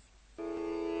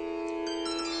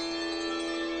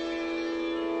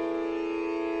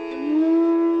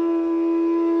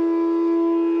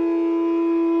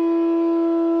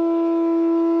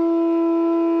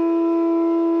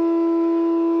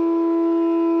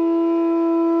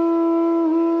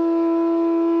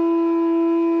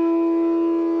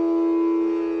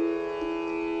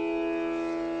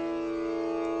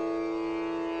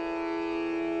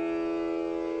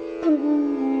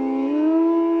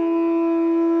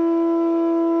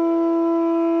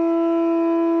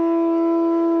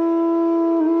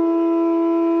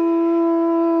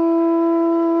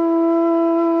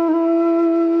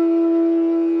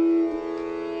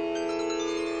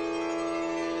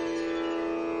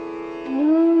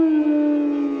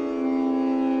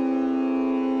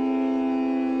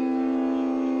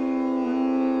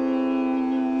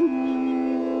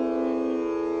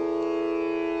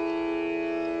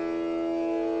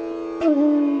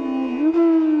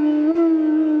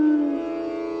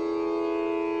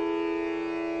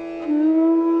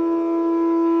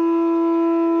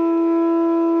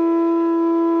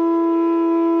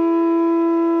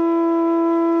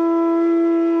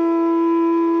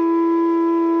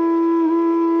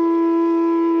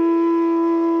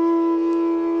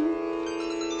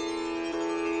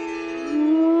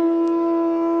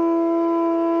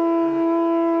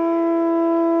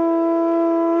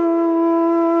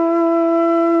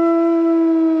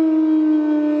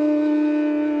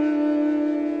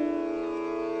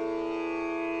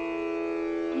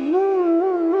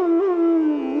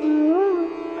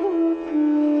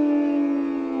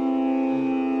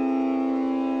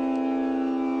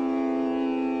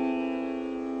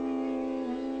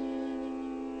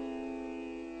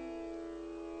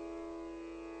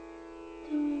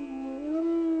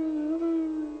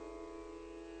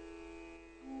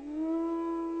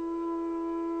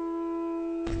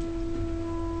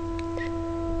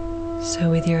 So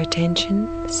with your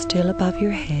attention still above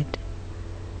your head,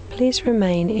 please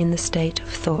remain in the state of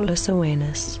thoughtless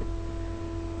awareness.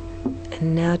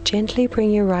 And now gently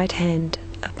bring your right hand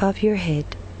above your head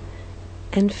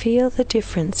and feel the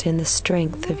difference in the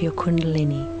strength of your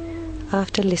Kundalini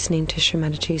after listening to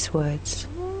Shrimataji's words.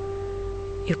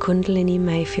 Your Kundalini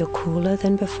may feel cooler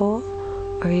than before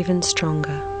or even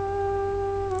stronger.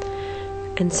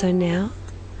 And so now,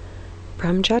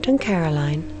 Brahmjot and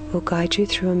Caroline will guide you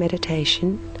through a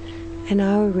meditation, and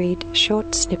I will read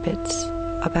short snippets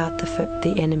about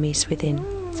the enemies within.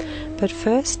 But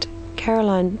first,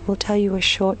 Caroline will tell you a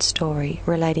short story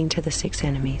relating to the 6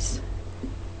 enemies.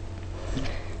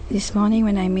 This morning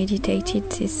when I meditated,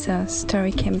 this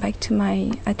story came back to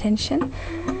my attention,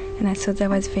 and I thought that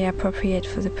was very appropriate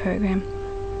for the program.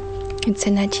 It's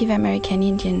a Native American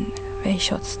Indian, very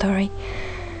short story.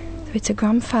 So it's a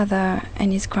grandfather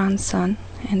and his grandson,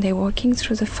 and they're walking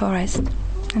through the forest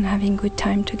and having good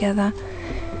time together.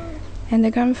 And the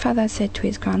grandfather said to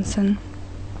his grandson,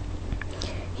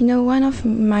 one of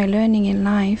my learning in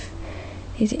life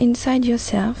is inside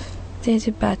yourself there's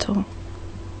a battle.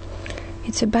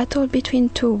 It's a battle between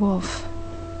 2 wolves.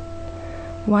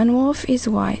 One wolf is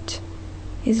white,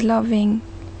 is loving,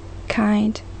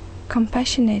 kind,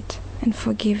 compassionate, and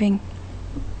forgiving.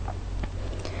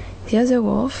 The other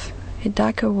wolf, a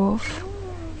darker wolf,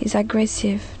 is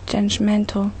aggressive,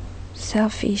 judgmental,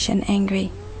 selfish, and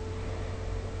angry.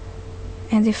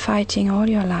 And they're fighting all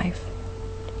your life.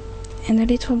 And the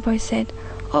little boy said,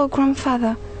 "Oh,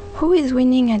 grandfather, who is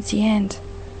winning at the end?"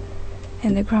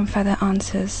 And the grandfather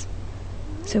answers,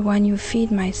 "The one you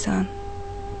feed, my son."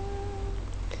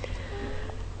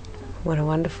 What a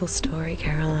wonderful story,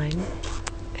 Caroline.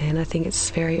 and I think it's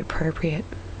very appropriate.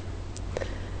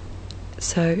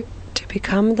 So, to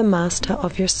become the master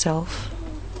of yourself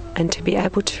and to be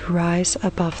able to rise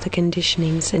above the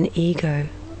conditionings and ego,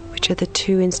 which are the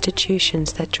two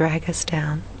institutions that drag us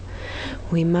down,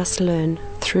 we must learn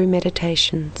through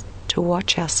meditation to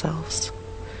watch ourselves,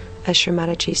 as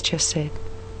Srimataji's just said.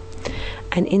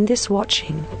 And in this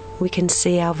watching, we can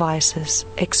see our vices,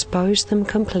 expose them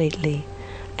completely,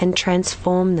 and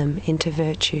transform them into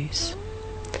virtues.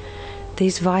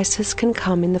 These vices can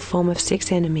come in the form of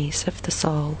 6 enemies of the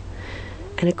soul,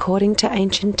 and according to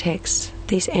ancient texts,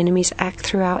 these enemies act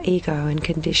through our ego and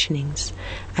conditionings,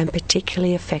 and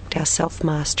particularly affect our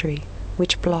self-mastery,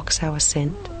 which blocks our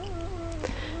ascent.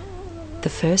 The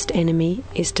first enemy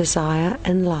is desire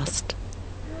and lust.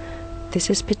 This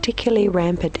is particularly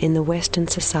rampant in the Western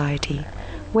society,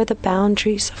 where the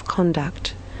boundaries of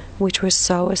conduct, which were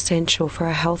so essential for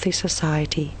a healthy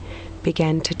society,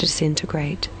 began to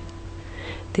disintegrate.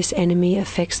 This enemy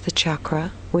affects the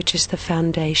chakra, which is the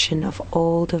foundation of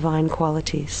all divine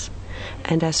qualities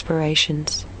and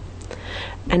aspirations,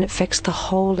 and affects the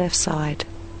whole left side.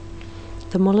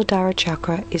 The Muladhara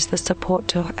chakra is the support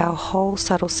to our whole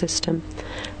subtle system,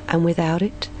 and without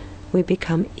it, we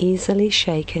become easily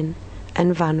shaken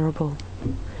and vulnerable.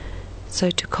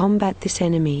 So to combat this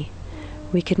enemy,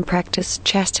 we can practice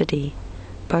chastity,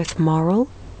 both moral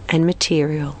and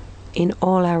material, in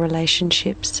all our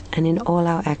relationships and in all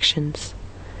our actions.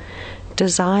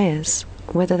 Desires,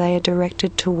 whether they are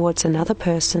directed towards another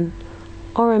person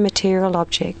or a material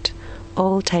object,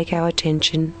 all take our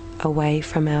attention away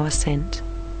from our ascent.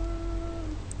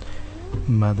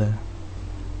 Mother,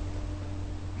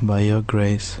 by your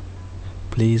grace,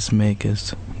 please make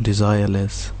us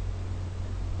desireless.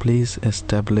 Please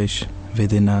establish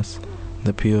within us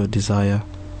the pure desire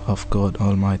of God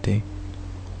Almighty.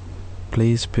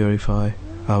 Please purify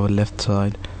our left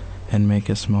side and make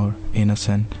us more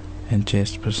innocent and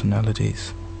chaste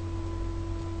personalities.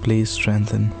 Please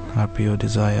strengthen our pure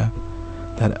desire,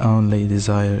 that only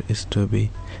desire is to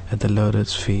be at the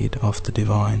lotus feet of the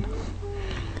Divine.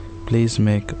 Please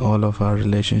make all of our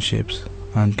relationships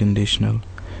unconditional,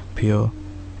 pure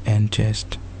and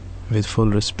chaste, with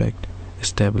full respect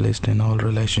established in all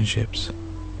relationships.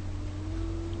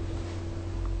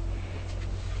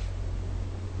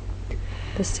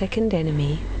 The second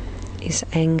enemy is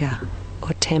anger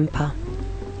or temper.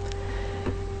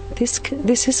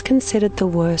 This is considered the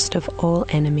worst of all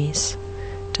enemies,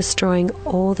 destroying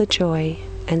all the joy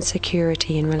and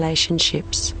security in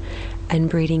relationships and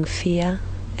breeding fear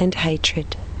and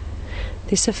hatred.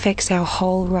 This affects our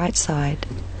whole right side,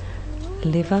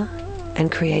 liver,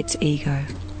 and creates ego.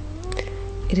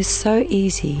 It is so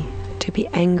easy to be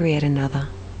angry at another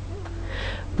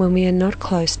when we are not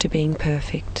close to being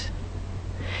perfect.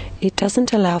 It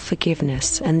doesn't allow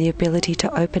forgiveness and the ability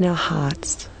to open our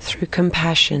hearts through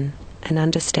compassion and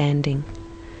understanding.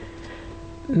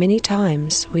 Many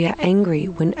times we are angry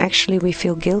when actually we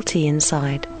feel guilty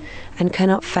inside and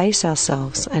cannot face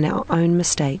ourselves and our own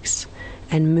mistakes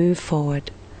and move forward.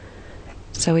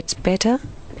 So it's better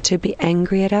to be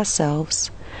angry at ourselves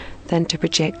than to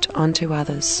project onto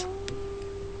others.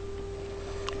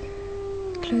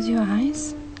 Close your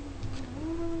eyes.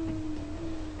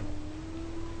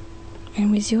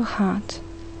 And with your heart,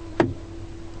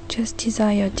 just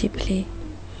desire deeply.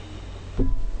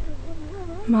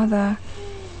 Mother,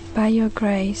 by your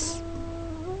grace,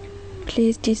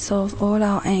 please dissolve all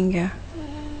our anger.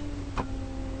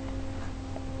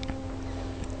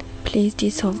 Please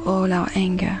dissolve all our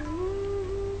anger.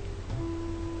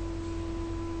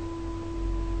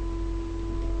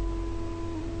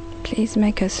 Please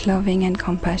make us loving and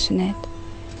compassionate.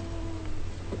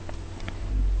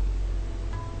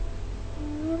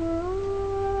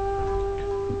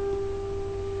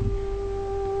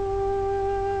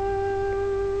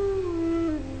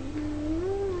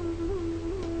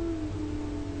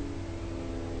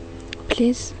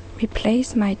 Please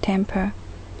replace my temper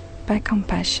by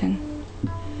compassion.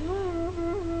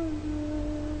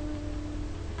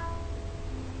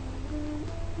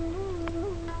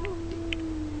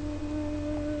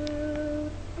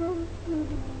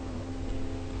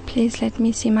 Please let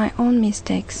me see my own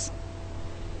mistakes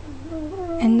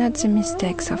and not the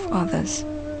mistakes of others.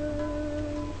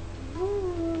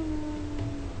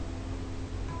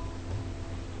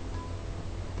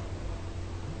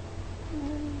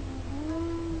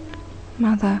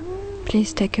 Mother,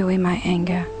 please take away my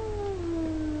anger,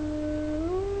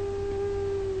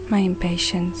 my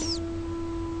impatience,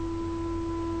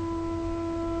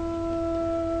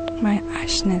 my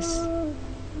harshness,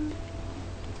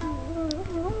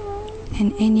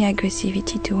 and any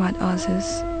aggressivity toward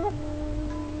others.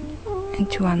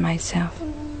 and toward myself.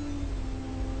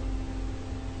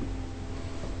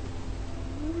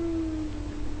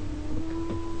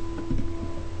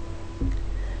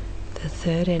 The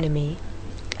third enemy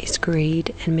is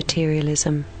greed and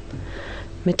materialism.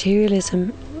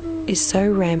 Materialism is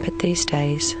so rampant these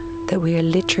days that we are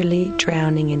literally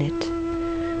drowning in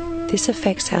it. This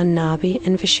affects our Nabi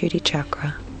and Vishuddhi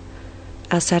chakra,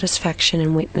 our satisfaction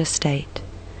and witness state.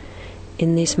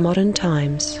 In these modern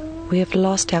times, we have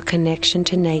lost our connection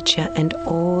to nature and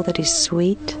all that is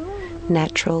sweet,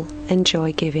 natural, and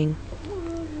joy-giving.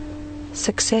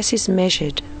 Success is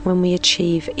measured when we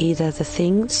achieve either the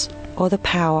things or the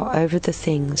power over the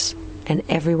things and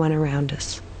everyone around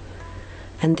us.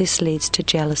 And this leads to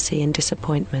jealousy and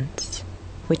disappointments,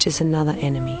 which is another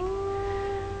enemy.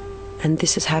 And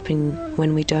this is happening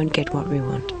when we don't get what we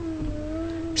want.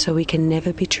 So we can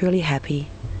never be truly happy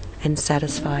and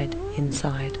satisfied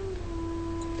inside.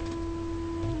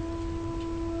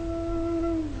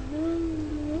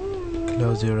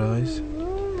 Close your eyes.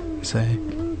 Say,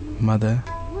 Mother,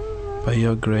 by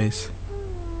your grace,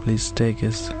 please take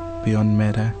us beyond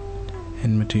matter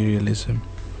and materialism.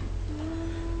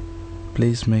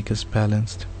 Please make us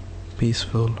balanced,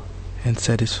 peaceful, and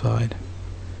satisfied,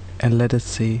 and let us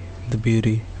see the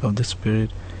beauty of the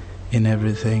Spirit in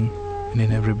everything and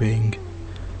in every being.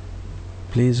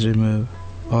 Please remove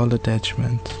all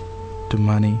attachments to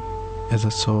money as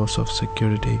a source of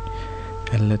security,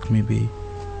 and let me be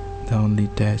the only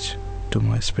attached to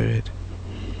my spirit.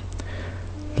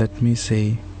 Let me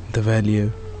see the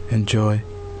value and joy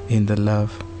in the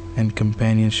love and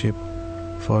companionship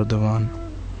for the one.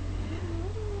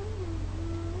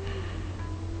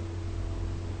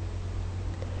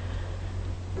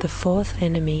 The fourth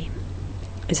enemy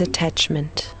is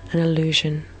attachment and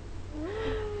illusion.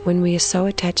 When we are so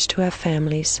attached to our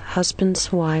families,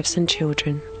 husbands, wives and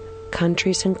children,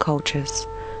 countries and cultures,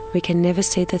 we can never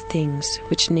see the things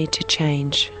which need to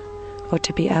change, or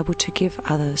to be able to give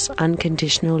others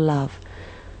unconditional love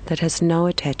that has no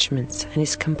attachments and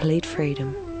is complete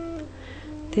freedom.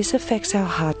 This affects our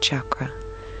heart chakra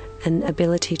and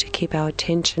ability to keep our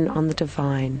attention on the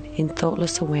divine in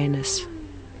thoughtless awareness.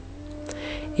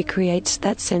 It creates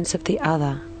that sense of the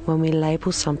other when we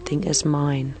label something as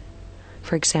mine.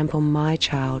 For example, my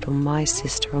child or my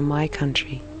sister or my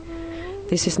country.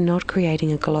 This is not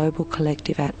creating a global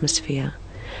collective atmosphere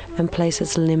and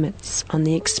places limits on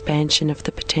the expansion of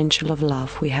the potential of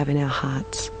love we have in our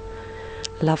hearts.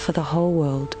 Love for the whole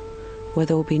world, where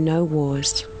there will be no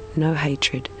wars, no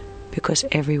hatred, because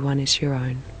everyone is your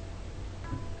own.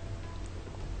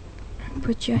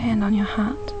 Put your hand on your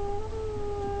heart.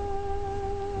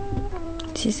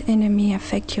 This enemy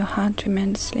affects your heart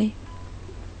tremendously.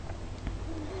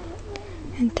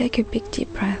 And take a big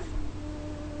deep breath.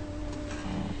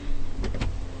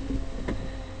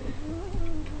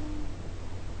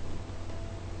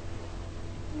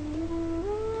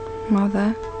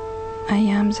 Mother, I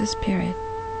am the Spirit,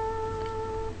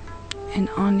 and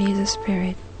only the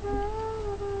Spirit.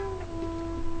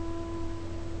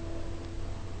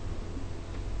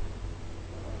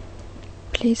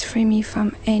 Please free me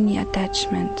from any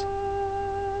attachment.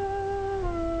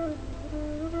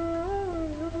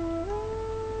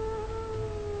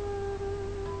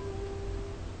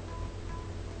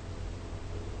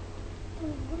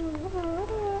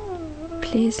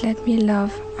 Please let me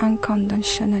love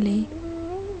unconditionally,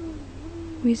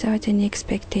 without any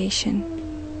expectation,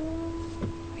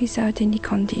 without any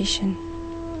condition.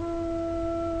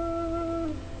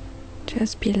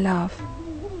 Just be love.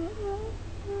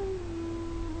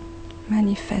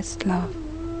 Manifest love.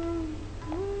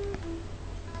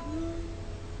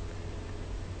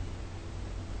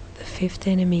 The fifth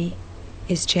enemy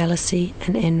is jealousy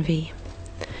and envy.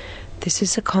 This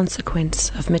is a consequence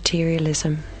of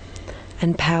materialism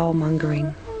and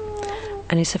power-mongering,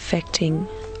 and is affecting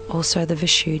also the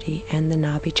Vishuddhi and the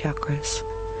Nabi chakras.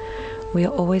 We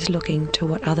are always looking to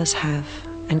what others have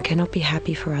and cannot be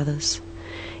happy for others.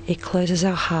 It closes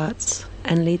our hearts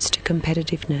and leads to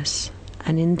competitiveness,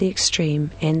 and in the extreme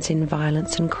ends in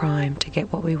violence and crime to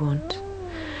get what we want.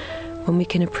 When we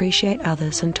can appreciate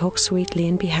others and talk sweetly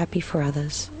and be happy for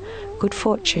others, good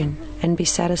fortune, and be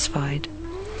satisfied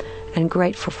and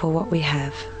grateful for what we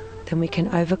have, then we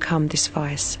can overcome this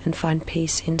vice and find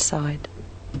peace inside.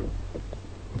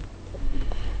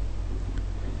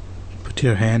 Put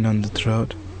your hand on the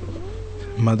throat.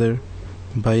 Mother,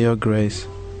 by your grace,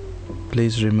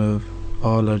 please remove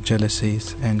all our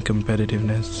jealousies and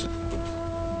competitiveness.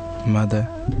 Mother,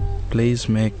 please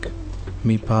make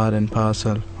me part and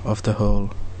parcel of the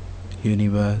whole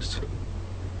universe.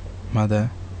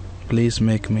 Mother, please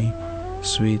make me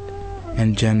sweet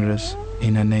and generous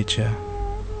inner nature.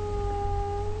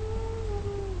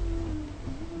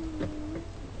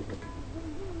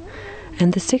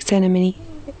 And the sixth enemy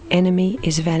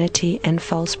is vanity and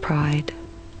false pride.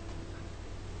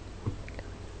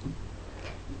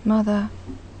 Mother,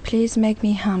 please make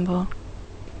me humble.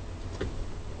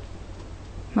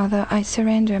 Mother, I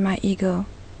surrender my ego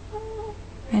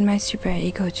and my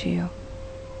superego to you.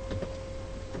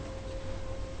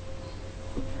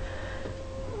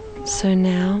 So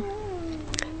now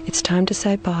it's time to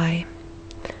say bye,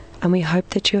 and we hope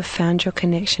that you have found your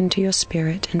connection to your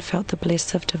spirit and felt the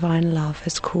bliss of divine love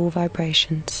as cool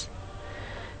vibrations.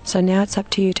 So now it's up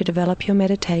to you to develop your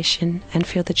meditation and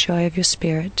feel the joy of your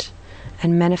spirit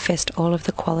and manifest all of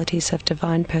the qualities of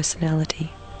divine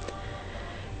personality.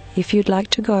 If you'd like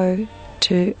to go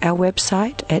to our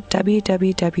website at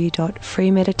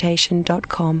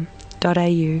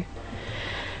www.freemeditation.com.au,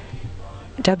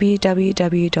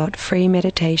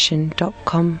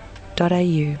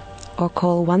 www.freemeditation.com.au, or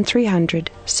call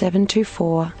 1300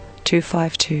 724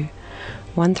 252,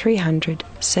 1300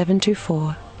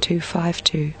 724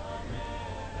 252.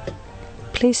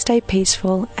 Please stay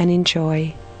peaceful and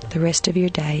enjoy the rest of your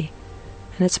day,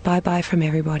 and it's bye-bye from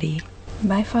everybody.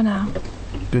 Bye for now.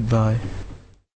 Goodbye.